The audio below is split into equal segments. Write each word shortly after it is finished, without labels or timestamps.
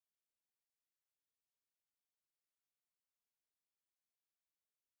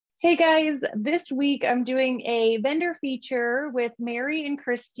Hey guys, this week I'm doing a vendor feature with Mary and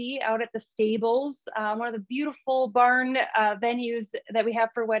Christy out at the stables, one of the beautiful barn venues that we have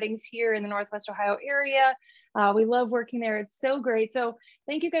for weddings here in the Northwest Ohio area. We love working there. It's so great. So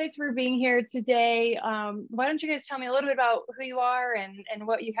thank you guys for being here today. Why don't you guys tell me a little bit about who you are and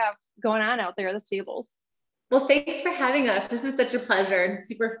what you have going on out there at the stables? Well, thanks for having us. This is such a pleasure and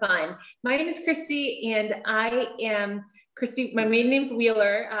super fun. My name is Christy, and I am Christy. My maiden name's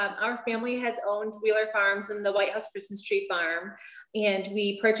Wheeler. Our family has owned Wheeler Farms and the White House Christmas Tree Farm, and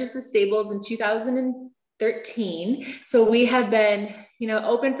we purchased the stables in 2013. So we have been,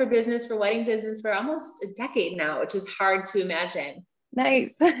 open for business, for wedding business for almost a decade now, which is hard to imagine.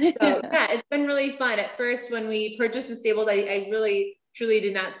 Nice. So yeah, it's been really fun. At first, when we purchased the stables, I really truly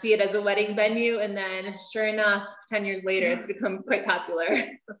did not see it as a wedding venue. And then sure enough, 10 years later, it's become quite popular.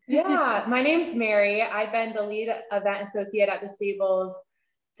 Yeah, my name's Mary. I've been the lead event associate at the stables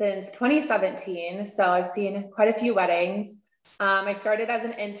since 2017. So I've seen quite a few weddings. I started as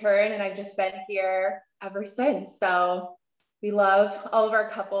an intern and I've just been here ever since. So we love all of our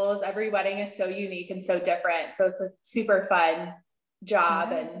couples. Every wedding is so unique and so different. So it's a super fun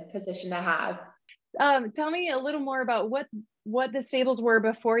job and position to have. Tell me a little more about what the stables were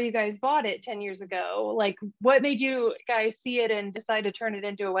before you guys bought it 10 years ago. Like, what made you guys see it and decide to turn it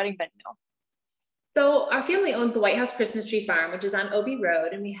into a wedding venue? So our family owns the White House Christmas Tree Farm, which is on Obie Road,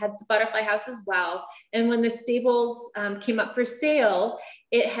 and we had the Butterfly House as well. And when the stables came up for sale,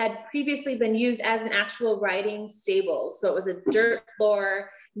 it had previously been used as an actual riding stable. So it was a dirt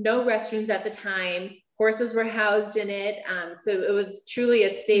floor, no restrooms at the time. Horses were housed in it. So it was truly a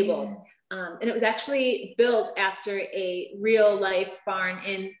stables. And it was actually built after a real life barn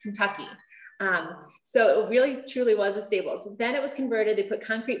in Kentucky. So it really truly was a stable. So then it was converted, they put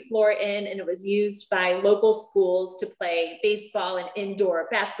concrete floor in, and it was used by local schools to play baseball and indoor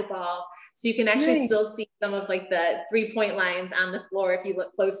basketball. So you can actually still see some of like the 3-point lines on the floor if you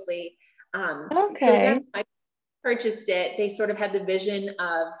look closely. So then when I purchased it, they sort of had the vision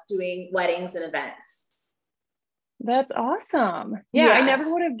of doing weddings and events. That's awesome. Yeah, I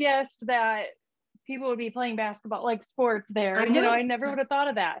never would have guessed that people would be playing basketball, like sports there. I never would have thought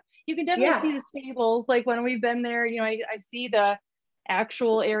of that. You can definitely see the stables. Like when we've been there, I see the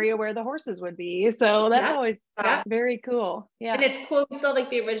actual area where the horses would be. So that's always very cool. Yeah. And it's cool. We still like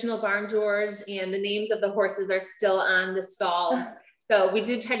the original barn doors, and the names of the horses are still on the stalls. So we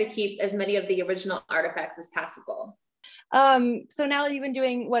did try to keep as many of the original artifacts as possible. So now that you've been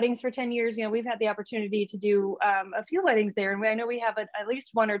doing weddings for 10 years, we've had the opportunity to do a few weddings there, and I know we have at least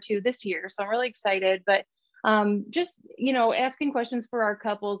one or two this year, so I'm really excited. But just asking questions for our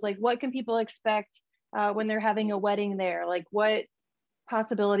couples, like what can people expect when they're having a wedding there? Like what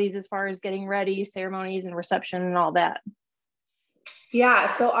possibilities as far as getting ready, ceremonies and reception and all that? Yeah,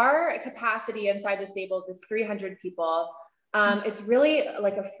 so our capacity inside the stables is 300 people. It's really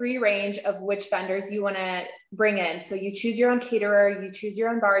like a free range of which vendors you want to bring in. So you choose your own caterer, you choose your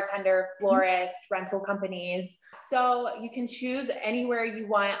own bartender, florist, rental companies. So you can choose anywhere you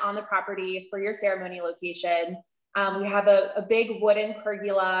want on the property for your ceremony location. We have a big wooden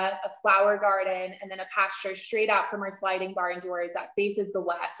pergola, a flower garden, and then a pasture straight out from our sliding barn doors that faces the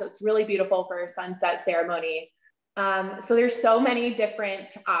west. So it's really beautiful for a sunset ceremony. So there's so many different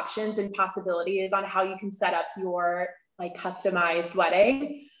options and possibilities on how you can set up your customized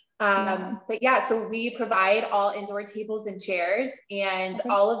wedding. But yeah, so we provide all indoor tables and chairs, and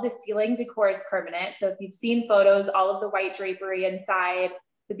all of the ceiling decor is permanent. So if you've seen photos, all of the white drapery inside,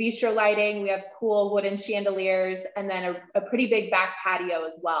 the bistro lighting, we have cool wooden chandeliers, and then a pretty big back patio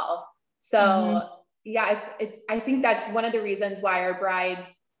as well. So yeah, I think that's one of the reasons why our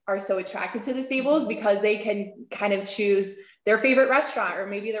brides are so attracted to the stables, because they can kind of choose their favorite restaurant, or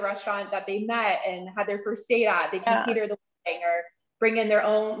maybe the restaurant that they met and had their first date at. They can cater the wedding or bring in their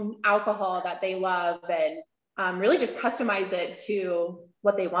own alcohol that they love, and really just customize it to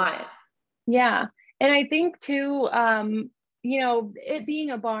what they want. Yeah. And I think too, it being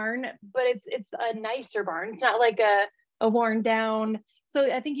a barn, but it's a nicer barn. It's not like a worn down.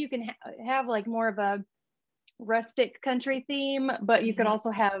 So I think you can have like more of a rustic country theme, but you could also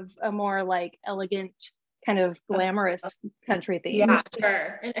have a more like elegant kind of glamorous country theme. Yeah,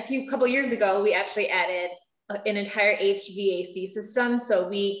 sure. And a couple years ago, we actually added an entire HVAC system, so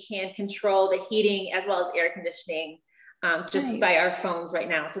we can control the heating as well as air conditioning just by our phones right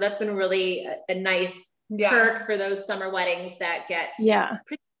now. So that's been really a nice perk for those summer weddings that get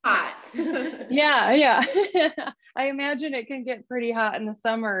pretty hot. Yeah. I imagine it can get pretty hot in the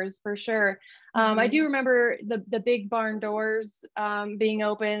summers for sure. I do remember the big barn doors being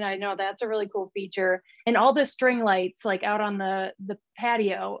open. I know that's a really cool feature. And all the string lights like out on the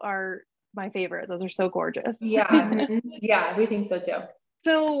patio are my favorite. Those are so gorgeous. Yeah, we think so too.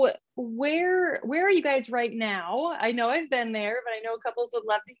 So where are you guys right now? I know I've been there, but I know couples would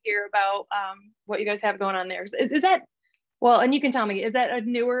love to hear about what you guys have going on there. Is that, well, and you can tell me, is that a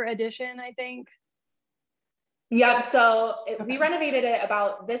newer addition, I think? Yep. So we renovated it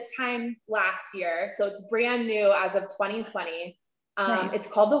about this time last year. So it's brand new as of 2020. Nice. It's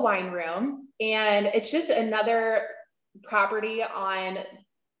called the Wine Room, and it's just another property on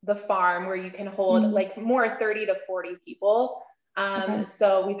the farm where you can hold like more 30 to 40 people.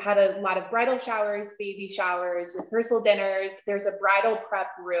 So we've had a lot of bridal showers, baby showers, rehearsal dinners. There's a bridal prep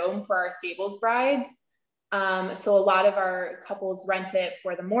room for our stables brides. So a lot of our couples rent it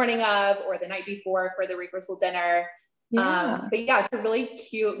for the morning of or the night before for the rehearsal dinner. But yeah, it's a really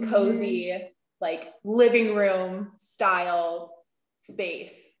cute, cozy, like living room style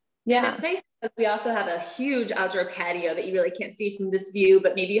space. Yeah. And it's nice because we also have a huge outdoor patio that you really can't see from this view,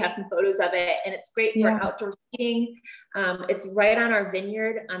 but maybe you have some photos of it, and it's great for outdoor seating. It's right on our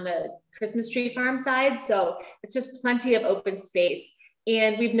vineyard on the Christmas tree farm side. So it's just plenty of open space.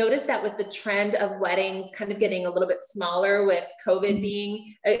 And we've noticed that with the trend of weddings kind of getting a little bit smaller with COVID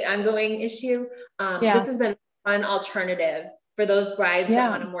being an ongoing issue, this has been a fun alternative for those brides that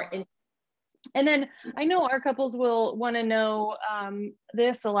want a more intimate. And then I know our couples will want to know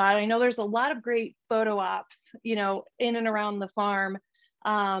this a lot. I know there's a lot of great photo ops, you know, in and around the farm.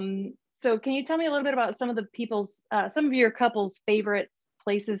 So can you tell me a little bit about some of your couples' favorite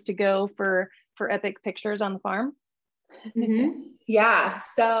places to go for epic pictures on the farm? Yeah.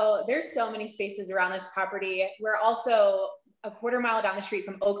 So there's so many spaces around this property. We're also a quarter mile down the street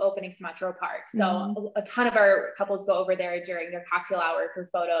from Oak Opening Metro Park. So a ton of our couples go over there during their cocktail hour for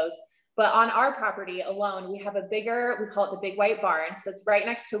photos. But on our property alone, we have a bigger, we call it the Big White Barn. So it's right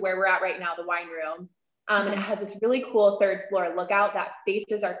next to where we're at right now, the wine room. And it has this really cool third floor lookout that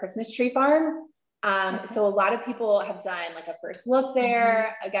faces our Christmas tree farm. So a lot of people have done like a first look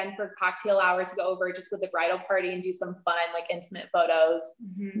there, again, for cocktail hour to go over just with the bridal party and do some fun, like intimate photos.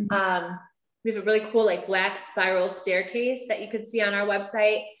 We have a really cool, like black spiral staircase that you could see on our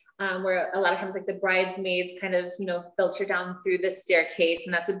website, where a lot of times like the bridesmaids kind of, you know, filter down through this staircase,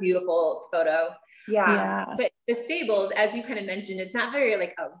 and that's a beautiful photo. But the stables, as you kind of mentioned, it's not very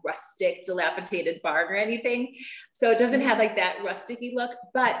like a rustic, dilapidated barn or anything. So it doesn't have like that rusticy look,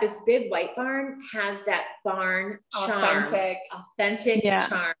 but this big white barn has that barn charm, authentic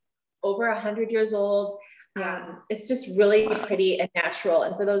charm, over 100 years old. It's just really pretty and natural.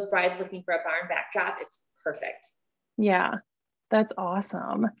 And for those brides looking for a barn backdrop, it's perfect. Yeah, that's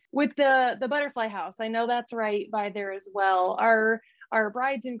awesome. With the butterfly house, I know that's right by there as well. Are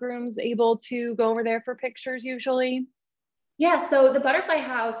brides and grooms able to go over there for pictures usually? Yeah, so the butterfly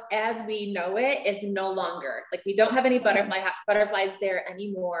house, as we know it, is no longer, like we don't have any butterflies there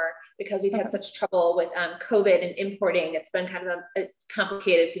anymore because we've had such trouble with COVID and importing. It's been kind of a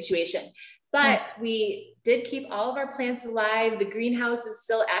complicated situation. But we did keep all of our plants alive. The greenhouse is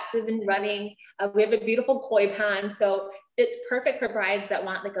still active and running. We have a beautiful koi pond. So it's perfect for brides that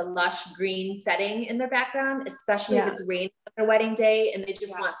want like a lush green setting in their background, especially if it's raining on their wedding day and they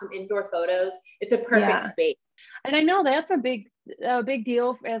just want some indoor photos. It's a perfect space. And I know that's a big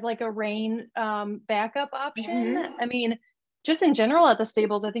deal as like a rain backup option. I mean, just in general at the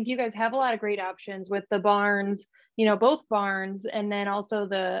stables, I think you guys have a lot of great options with the barns, you know, both barns, and then also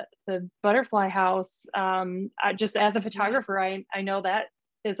the butterfly house. Just as a photographer, I know that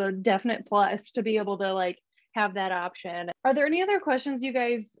is a definite plus to be able to like have that option. Are there any other questions you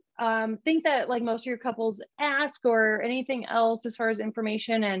guys think that like most of your couples ask, or anything else as far as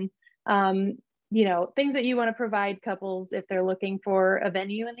information and you know, things that you want to provide couples if they're looking for a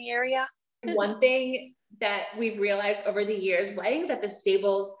venue in the area? One thing that we've realized over the years, weddings at the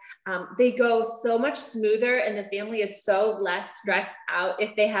stables, they go so much smoother, and the family is so less stressed out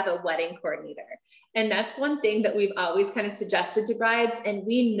if they have a wedding coordinator. And that's one thing that we've always kind of suggested to brides. And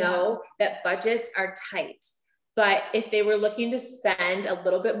we know that budgets are tight, but if they were looking to spend a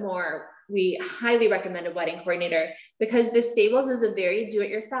little bit more, we highly recommend a wedding coordinator, because the stables is a very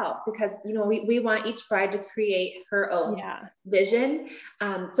do-it-yourself, because, you know, we want each bride to create her own vision.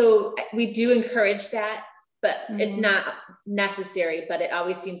 So we do encourage that, but it's not necessary, but it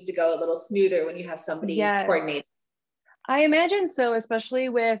always seems to go a little smoother when you have somebody coordinate. I imagine so, especially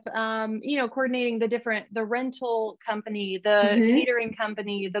with, you know, coordinating the rental company, the catering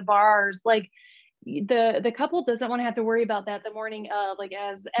company, the bars, like the couple doesn't want to have to worry about that the morning of, like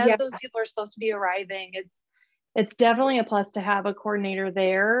as those people are supposed to be arriving. It's definitely a plus to have a coordinator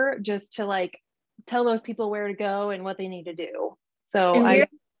there, just to like tell those people where to go and what they need to do. So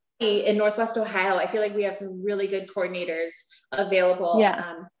in Northwest Ohio, I feel like we have some really good coordinators available.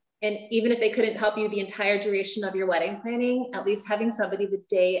 Yeah. And even if they couldn't help you the entire duration of your wedding planning, at least having somebody the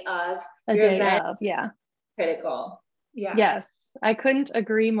day of your event, critical. Yeah. Yes, I couldn't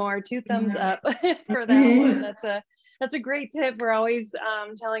agree more. 2 thumbs up for that one. That's a great tip. We're always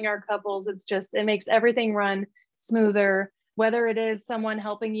telling our couples, it makes everything run smoother, whether it is someone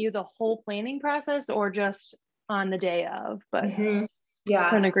helping you the whole planning process or just on the day of. But yeah,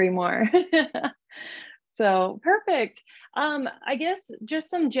 couldn't agree more. So perfect. I guess just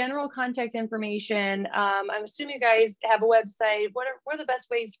some general contact information. I'm assuming you guys have a website. What are the best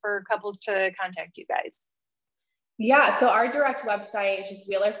ways for couples to contact you guys? Yeah, so our direct website is just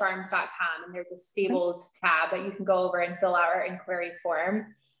wheelerfarms.com, and there's a stables tab that you can go over and fill out our inquiry form.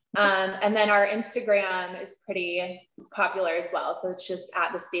 And then our Instagram is pretty popular as well. So it's just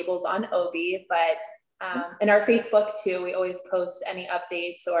at the stables on Obi, but and our Facebook too, we always post any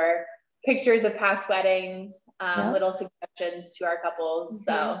updates or pictures of past weddings, little suggestions to our couples.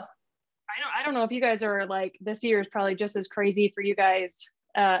 So I don't know if you guys are like, this year is probably just as crazy for you guys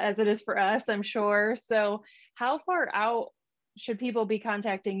as it is for us, I'm sure. So how far out should people be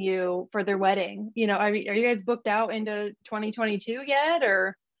contacting you for their wedding? You know, are you guys booked out into 2022 yet,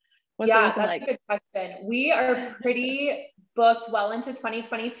 or what's it looking like? That's a good question. We are pretty booked well into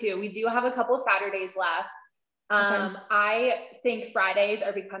 2022. We do have a couple Saturdays left. I think Fridays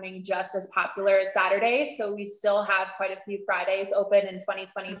are becoming just as popular as Saturdays. So we still have quite a few Fridays open in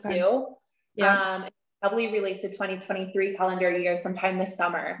 2022. Probably release a 2023 calendar year sometime this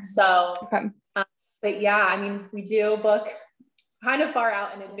summer. So, but yeah, I mean, we do book kind of far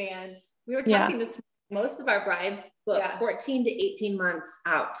out in advance. We were talking this, most of our brides book 14 to 18 months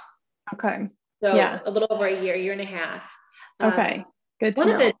out. So a little over a year and a half. Good to one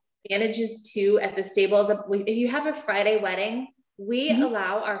know. Of the advantages too at the stables, if you have a Friday wedding, we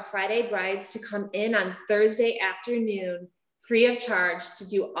allow our Friday brides to come in on Thursday afternoon free of charge to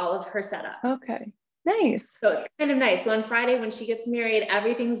do all of her setup. Nice. So it's kind of nice. So on Friday when she gets married,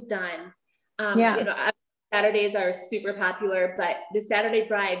 everything's done. You know, Saturdays are super popular, but the Saturday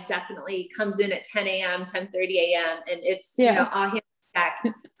bride definitely comes in at 10 a.m., 10:30 a.m. and it's you know, all hands back.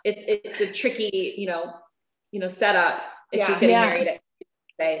 It's a tricky, you know, setup if she's getting married at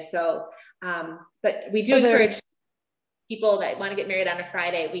Tuesday. So, but we do encourage people that want to get married on a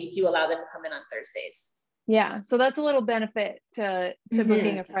Friday. We do allow them to come in on Thursdays. Yeah. So that's a little benefit to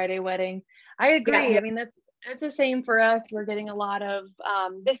booking a Friday wedding. I agree. I mean, that's the same for us. We're getting a lot of,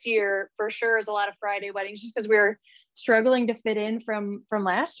 this year for sure is a lot of Friday weddings just because we're struggling to fit in from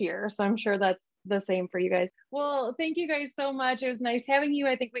last year. So I'm sure that's the same for you guys. Well, thank you guys so much. It was nice having you.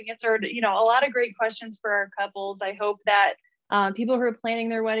 I think we answered, you know, a lot of great questions for our couples. I hope that people who are planning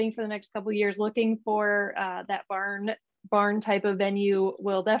their wedding for the next couple of years, looking for that barn type of venue,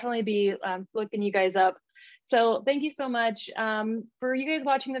 will definitely be looking you guys up. So thank you so much. For you guys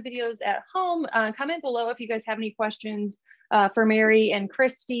watching the videos at home, comment below if you guys have any questions for Mary and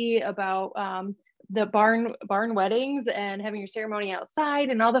Christy about the barn weddings and having your ceremony outside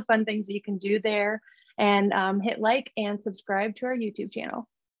and all the fun things that you can do there. And hit like and subscribe to our YouTube channel.